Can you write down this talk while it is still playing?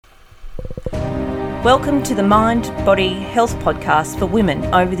Welcome to the Mind, Body, Health podcast for women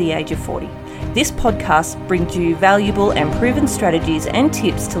over the age of 40. This podcast brings you valuable and proven strategies and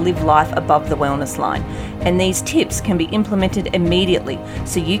tips to live life above the wellness line. And these tips can be implemented immediately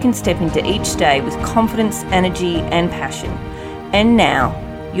so you can step into each day with confidence, energy, and passion. And now,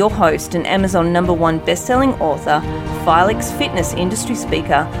 your host and Amazon #1 best-selling author, Filix fitness industry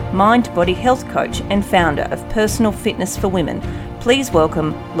speaker, mind, body, health coach, and founder of Personal Fitness for Women. Please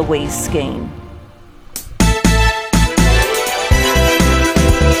welcome Louise Skene.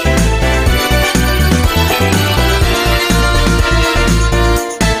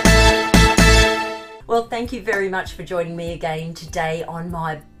 Well, thank you very much for joining me again today on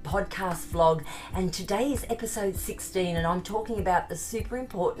my podcast vlog, and today is episode 16 and I'm talking about the super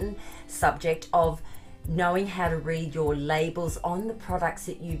important subject of knowing how to read your labels on the products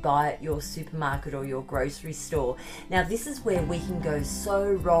that you buy at your supermarket or your grocery store. Now, this is where we can go so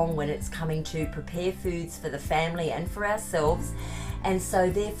wrong when it's coming to prepare foods for the family and for ourselves. And so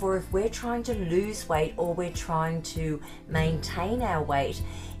therefore, if we're trying to lose weight or we're trying to maintain our weight,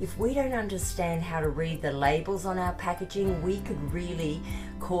 if we don't understand how to read the labels on our packaging, we could really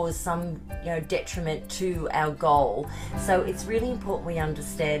cause some detriment to our goal. So it's really important we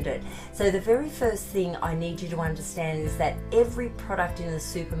understand it. So the very first thing I need you to understand is that every product in the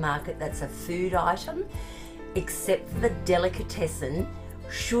supermarket that's a food item, except for the delicatessen,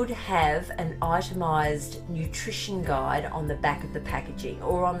 should have an itemized nutrition guide on the back of the packaging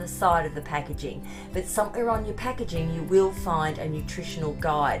or on the side of the packaging. But somewhere on your packaging you will find a nutritional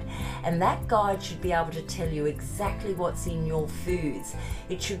guide, and that guide should be able to tell you exactly what's in your foods.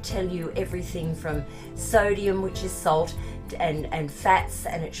 It should tell you everything from sodium, which is salt, and fats,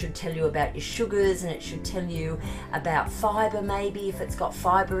 and it should tell you about your sugars, and it should tell you about fiber, maybe if it's got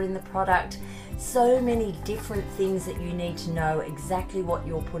fiber in the product. So many different things that you need to know exactly what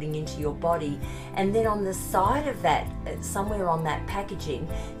you're putting into your body. And then on the side of that, somewhere on that packaging,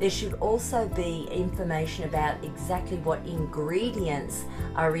 there should also be information about exactly what ingredients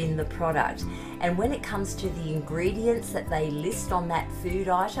are in the product. And when it comes to the ingredients that they list on that food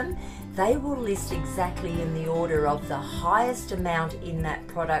item, they will list exactly in the order of the highest amount in that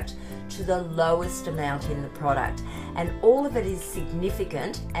product to the lowest amount in the product. And all of it is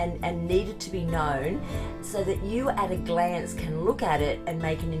significant and needed to be known so that you at a glance can look at it and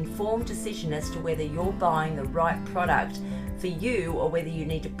make an informed decision as to whether you're buying the right product for you or whether you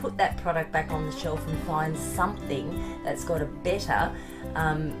need to put that product back on the shelf and find something that's got a better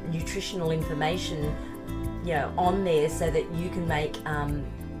nutritional information on there so that you can make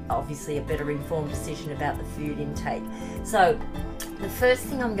obviously a better informed decision about the food intake. So the first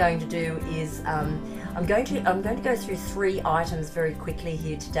thing I'm going to do is I'm going to go through 3 items very quickly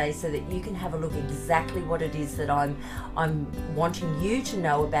here today so that you can have a look exactly what it is that I'm wanting you to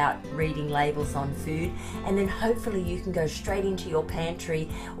know about reading labels on food, and then hopefully you can go straight into your pantry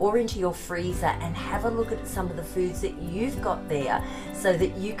or into your freezer and have a look at some of the foods that you've got there so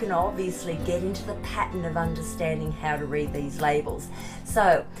that you can obviously get into the pattern of understanding how to read these labels.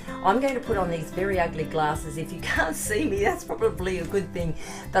 So I'm going to put on these very ugly glasses. If you can't see me, that's probably a good thing,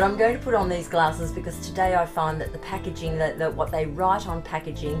 but I'm going to put on these glasses because today I find that the packaging, that what they write on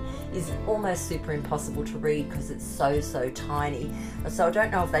packaging is almost super impossible to read because it's so tiny. So I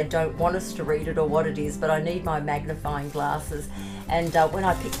don't know if they don't want us to read it or what it is, but I need my magnifying glasses. And when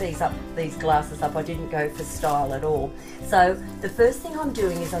I picked these glasses up, I didn't go for style at all. So the first thing I'm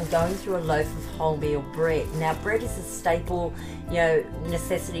doing is I'm going through a loaf of wholemeal bread. Now, bread is a staple,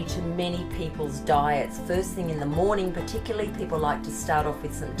 necessity to many people's diets. First thing in the morning, particularly, people like to start off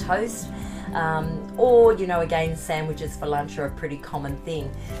with some toast. Or again, sandwiches for lunch are a pretty common thing.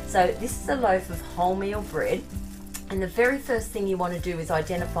 So this is a loaf of wholemeal bread, and the very first thing you want to do is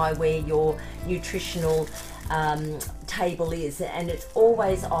identify where your nutritional table is, and it's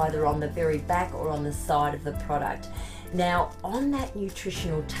always either on the very back or on the side of the product. Now, on that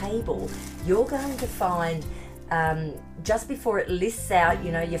nutritional table, you're going to find just before it lists out,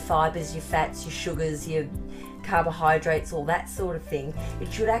 your fibers, your fats, your sugars, your carbohydrates, all that sort of thing,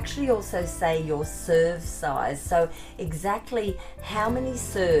 it should actually also say your serve size. So exactly how many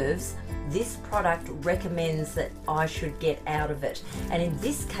serves this product recommends that I should get out of it. And in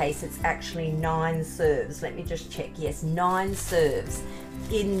this case, it's actually 9 serves. Let me just check. Yes, 9 serves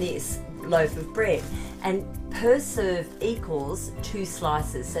in this loaf of bread. And per serve equals 2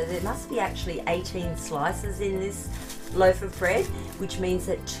 slices. So there must be actually 18 slices in this loaf of bread, which means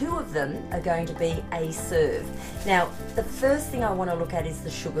that 2 of them are going to be a serve. Now, the first thing I want to look at is the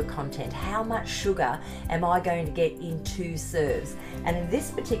sugar content. How much sugar am I going to get in 2 serves? And in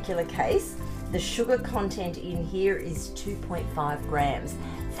this particular case, the sugar content in here is 2.5 grams.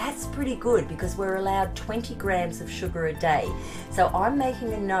 That's pretty good because we're allowed 20 grams of sugar a day. So I'm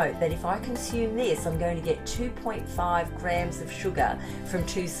making a note that if I consume this, I'm going to get 2.5 grams of sugar from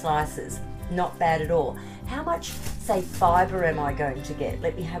 2 slices. Not bad at all. How much, say, fibre am I going to get?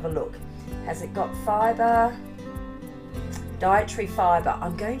 Let me have a look. Has it got fibre? Dietary fibre.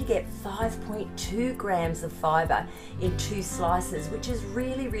 I'm going to get 5.2 grams of fibre in 2 slices, which is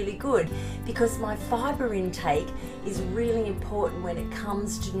really, really good because my fibre intake is really important when it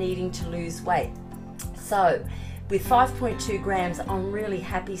comes to needing to lose weight. So with 5.2 grams, I'm really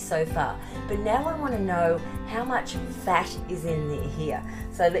happy so far. But now I want to know how much fat is in there here.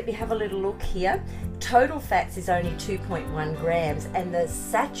 So let me have a little look here. Total fats is only 2.1 grams, and the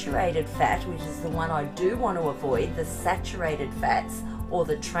saturated fat, which is the one I do want to avoid, the saturated fats or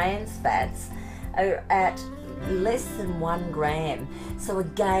the trans fats, are at less than 1 gram. So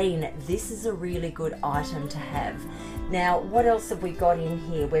again, this is a really good item to have. Now, what else have we got in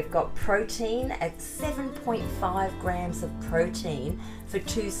here? We've got protein at 7.5 grams of protein for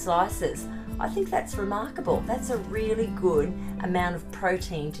 2 slices. I think that's remarkable. That's a really good amount of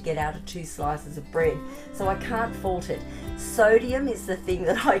protein to get out of 2 slices of bread. So I can't fault it. Sodium is the thing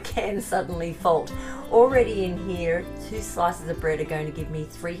that I can suddenly fault. Already in here, 2 slices of bread are going to give me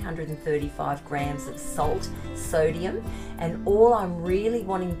 335 grams of salt, sodium, and all I'm really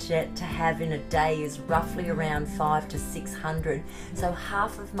wanting to have in a day is roughly around 500 to 600. So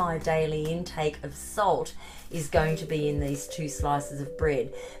half of my daily intake of salt is going to be in these 2 slices of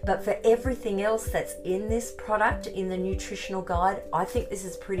bread. But for everything else that's in this product, in the nutritional guide, I think this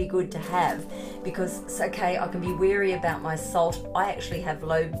is pretty good to have because it's okay, I can be wary about my salt. I actually have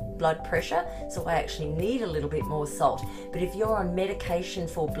low blood pressure, so I actually need a little bit more salt. But if you're on medication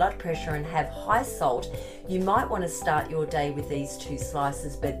for blood pressure and have high salt, you might want to start your day with these 2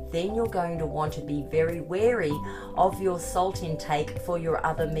 slices, but then you're going to want to be very wary of your salt intake for your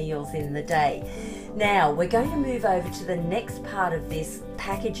other meals in the day. Now, we're going to move over to the next part of this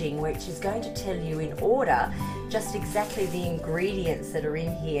packaging, which is going to tell you in order just exactly the ingredients that are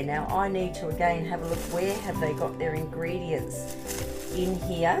in here. Now, I need to again have a look, where have they got their ingredients in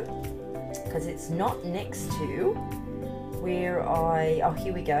here, because it's not next to where oh,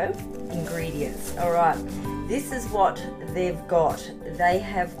 here we go, ingredients. All right, this is what they've got. They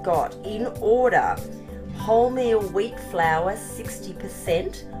have got in order wholemeal wheat flour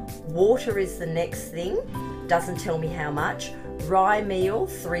 60%, water is the next thing, doesn't tell me how much, rye meal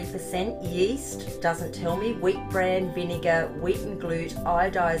 3%, yeast doesn't tell me, wheat bran vinegar, wheaten glute,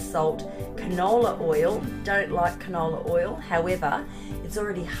 iodized salt, canola oil. Don't like canola oil, however it's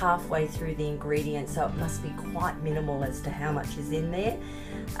already halfway through the ingredients, so it must be quite minimal as to how much is in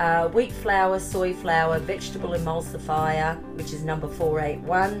there. Wheat flour, soy flour, vegetable emulsifier, which is number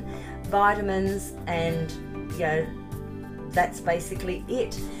 481, vitamins, and that's basically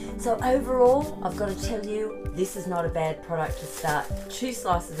it. So overall, I've got to tell you, this is not a bad product to start. 2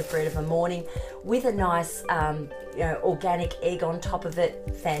 slices of bread of a morning with a nice organic egg on top of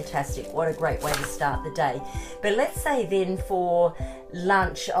it. Fantastic. What a great way to start the day. But let's say then for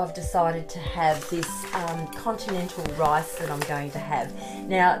lunch, I've decided to have this continental rice that I'm going to have.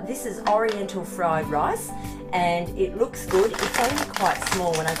 Now, this is oriental fried rice, and it looks good. It's only quite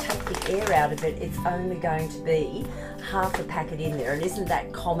small. When I take the air out of it, it's only going to be half a packet in there, and isn't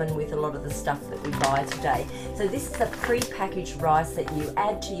that common with a lot of the stuff that we buy today? So this is a pre-packaged rice that you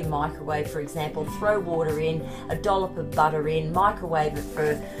add to your microwave, for example, throw water in, a dollop of butter in, microwave it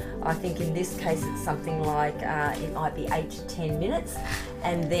for, I think in this case it's something like, it might be 8 to 10 minutes,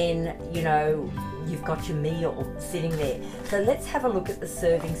 and then, you've got your meal sitting there. So let's have a look at the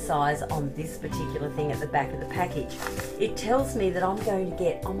serving size on this particular thing at the back of the package. It tells me that I'm going to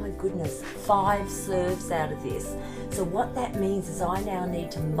get, oh my goodness, 5 serves out of this. So what that means is I now need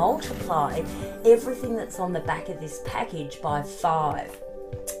to multiply everything that's on the back of this package by 5.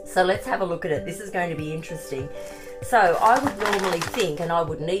 So let's have a look at it. This is going to be interesting. So I would normally think, and I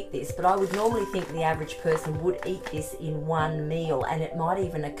wouldn't eat this, but I would normally think the average person would eat this in one meal, and it might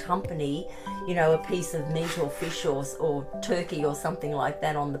even accompany, a piece of meat or fish or turkey or something like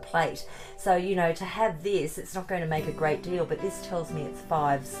that on the plate. So, to have this, it's not going to make a great deal, but this tells me it's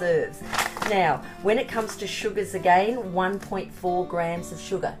 5 serves. Now, when it comes to sugars again, 1.4 grams of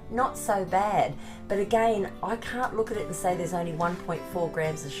sugar. Not so bad. But again, I can't look at it and say there's only 1.4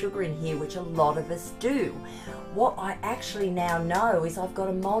 grams of sugar in here, which a lot of us do. What I actually now know is I've got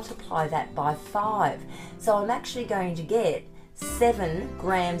to multiply that by 5. So I'm actually going to get 7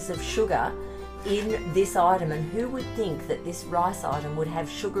 grams of sugar in this item. And who would think that this rice item would have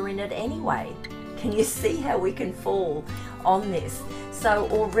sugar in it anyway? Can you see how we can fall on this? So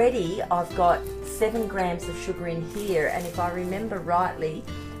already I've got 7 grams of sugar in here, and if I remember rightly,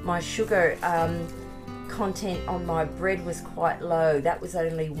 my sugar content on my bread was quite low. That was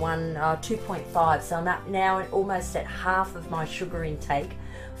only 2.5, so I'm up now almost at half of my sugar intake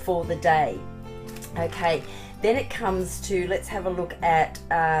for the day. Okay, then it comes to, let's have a look at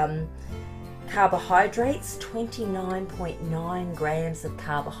carbohydrates. 29.9 grams of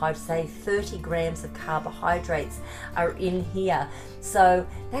carbohydrates, say 30 grams of carbohydrates are in here. So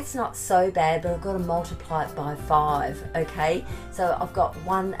that's not so bad, but I've got to multiply it by 5, okay? So I've got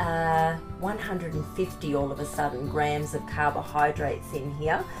 150 all of a sudden grams of carbohydrates in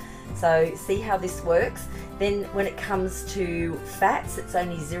here. So see how this works. Then when it comes to fats, it's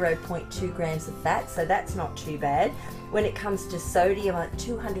only 0.2 grams of fat, so that's not too bad. When it comes to sodium,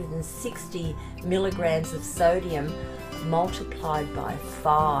 260 milligrams of sodium multiplied by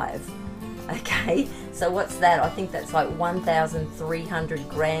 5. Okay, so what's that? I think that's like 1,300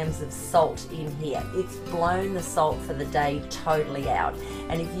 grams of salt in here. It's blown the salt for the day totally out.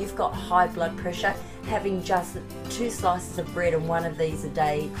 And if you've got high blood pressure, having just 2 slices of bread and 1 of these a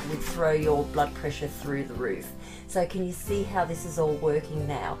day would throw your blood pressure through the roof. So can you see how this is all working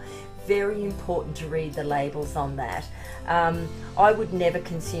now? Very important to read the labels on that. I would never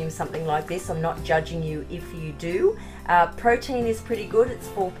consume something like this. I'm not judging you if you do. Protein is pretty good. It's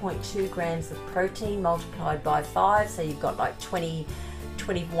 4.2 grams of protein multiplied by 5, so you've got like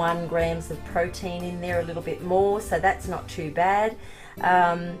 21 grams of protein in there, a little bit more, so that's not too bad.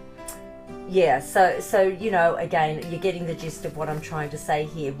 Yeah, so you know, again, you're getting the gist of what I'm trying to say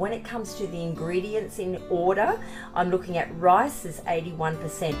here. When it comes to the ingredients in order, I'm looking at rice is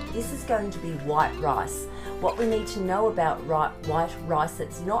 81%. This is going to be white rice. What we need to know about white rice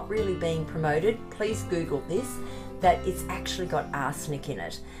that's not really being promoted, please Google this, that it's actually got arsenic in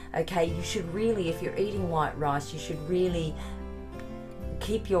it. Okay, you should really, if you're eating white rice, you should really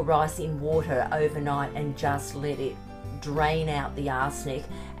keep your rice in water overnight and just let it drain out the arsenic,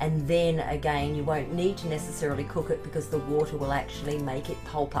 and then again you won't need to necessarily cook it because the water will actually make it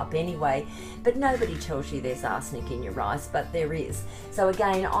pulp up anyway. But nobody tells you there's arsenic in your rice, but there is. So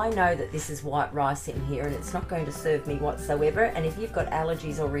again, I know that this is white rice in here and it's not going to serve me whatsoever, and if you've got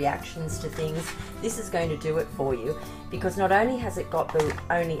allergies or reactions to things, this is going to do it for you, because not only has it got the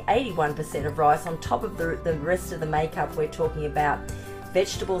only 81% of rice on top of the rest of the makeup. We're talking about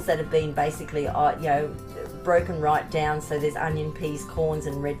vegetables that have been basically broken right down, so there's onion, peas, corns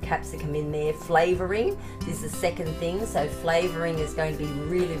and red capsicum in there. Flavouring is the second thing, so flavouring is going to be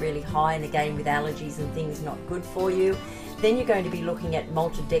really, really high, and again with allergies and things, not good for you. Then you're going to be looking at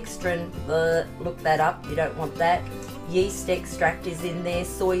maltodextrin. Look that up, you don't want that. Yeast extract is in there,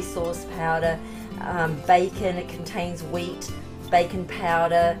 soy sauce powder, bacon, it contains wheat, bacon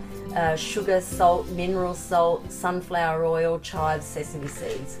powder, sugar, salt, mineral salt, sunflower oil, chives, sesame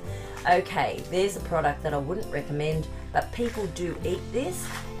seeds. Okay, there's a product that I wouldn't recommend, but people do eat this,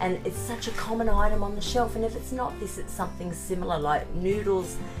 and it's such a common item on the shelf. And if it's not this, it's something similar like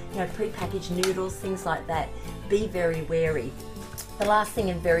noodles, pre-packaged noodles, things like that. Be very wary. The last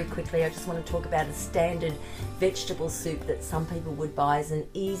thing, and very quickly, I just want to talk about a standard vegetable soup that some people would buy as an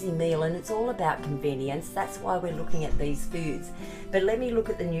easy meal, and it's all about convenience. That's why we're looking at these foods. But let me look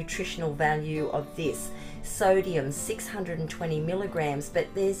at the nutritional value of this. Sodium, 620 milligrams, but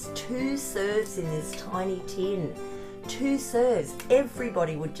there's 2 serves in this tiny tin. 2 serves.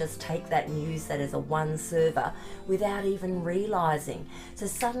 Everybody would just take that and use that as a 1 server without even realizing. So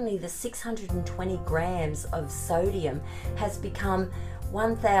suddenly the 620 grams of sodium has become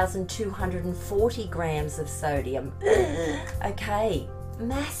 1,240 grams of sodium. Okay,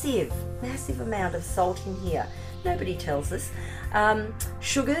 massive amount of salt in here. Nobody tells us.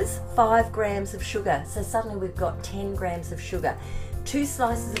 Sugars, 5 grams of sugar. So suddenly we've got 10 grams of sugar. 2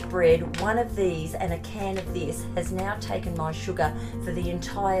 slices of bread, 1 of these and a can of this has now taken my sugar for the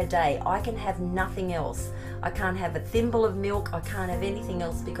entire day. I can have nothing else. I can't have a thimble of milk. I can't have anything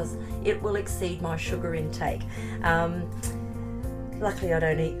else because it will exceed my sugar intake. Luckily I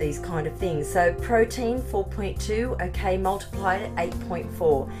don't eat these kind of things. So protein, 4.2, okay, multiplied at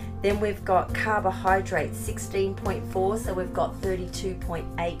 8.4. Then we've got carbohydrates, 16.4, so we've got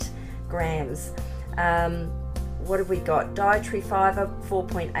 32.8 grams. What have we got? Dietary fiber,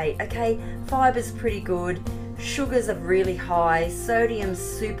 4.8. Okay, fiber's pretty good. Sugars are really high. Sodium's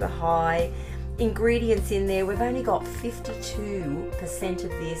super high. Ingredients in there, we've only got 52% of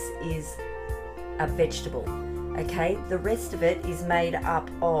this is a vegetable. Okay, the rest of it is made up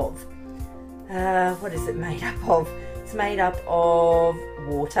of, what is it made up of? It's made up of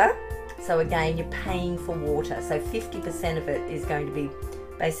water. So again, you're paying for water. So 50% of it is going to be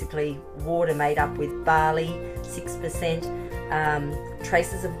basically water made up with barley, 6%,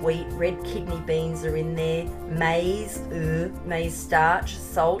 traces of wheat, red kidney beans are in there, maize starch,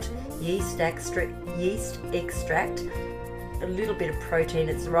 salt, yeast extract, a little bit of protein.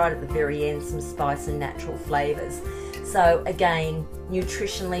 It's right at the very end, some spice and natural flavours. So again,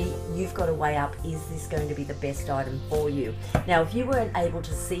 nutritionally, you've got to weigh up, is this going to be the best item for you? Now, if you weren't able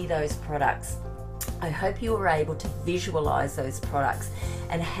to see those products, I hope you were able to visualize those products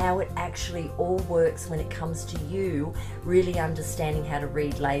and how it actually all works when it comes to you really understanding how to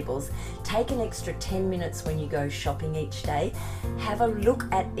read labels. Take an extra 10 minutes when you go shopping each day. Have a look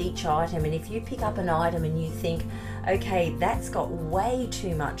at each item, and if you pick up an item and you think, okay, that's got way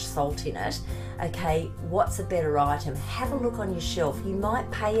too much salt in it, okay, what's a better item? Have a look on your shelf. You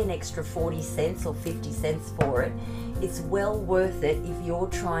might pay an extra 40 cents or 50 cents for it. It's well worth it if you're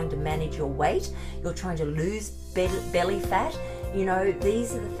trying to manage your weight, you're trying to lose belly fat. You know,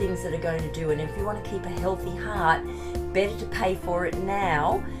 these are the things that are going to do. And if you want to keep a healthy heart, better to pay for it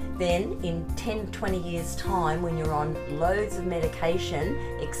now than in 10, 20 years' time when you're on loads of medication,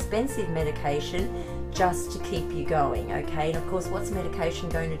 expensive medication, just to keep you going, okay? And of course, what's medication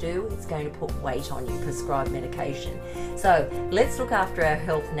going to do? It's going to put weight on you, prescribed medication. So let's look after our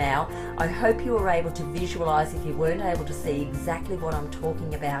health now. I hope you were able to visualize, if you weren't able to see, exactly what I'm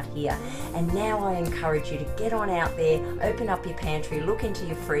talking about here. And now I encourage you to get on out there, open up your pantry, look into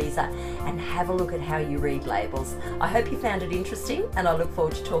your freezer, and have a look at how you read labels. I hope you found it interesting, and I look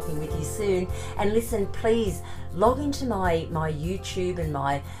forward to talking with you soon. And listen, please log into my YouTube and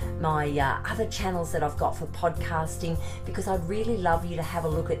my other channels that I've got for podcasting, because I'd really love you to have a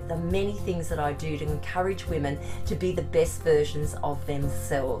look at the many things that I do to encourage women to be the best versions of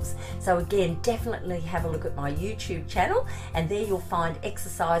themselves. So again, definitely have a look at my YouTube channel, and there you'll find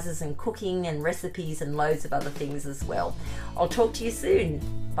exercises and cooking and recipes and loads of other things as well. I'll talk to you soon.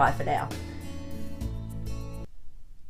 Bye for now.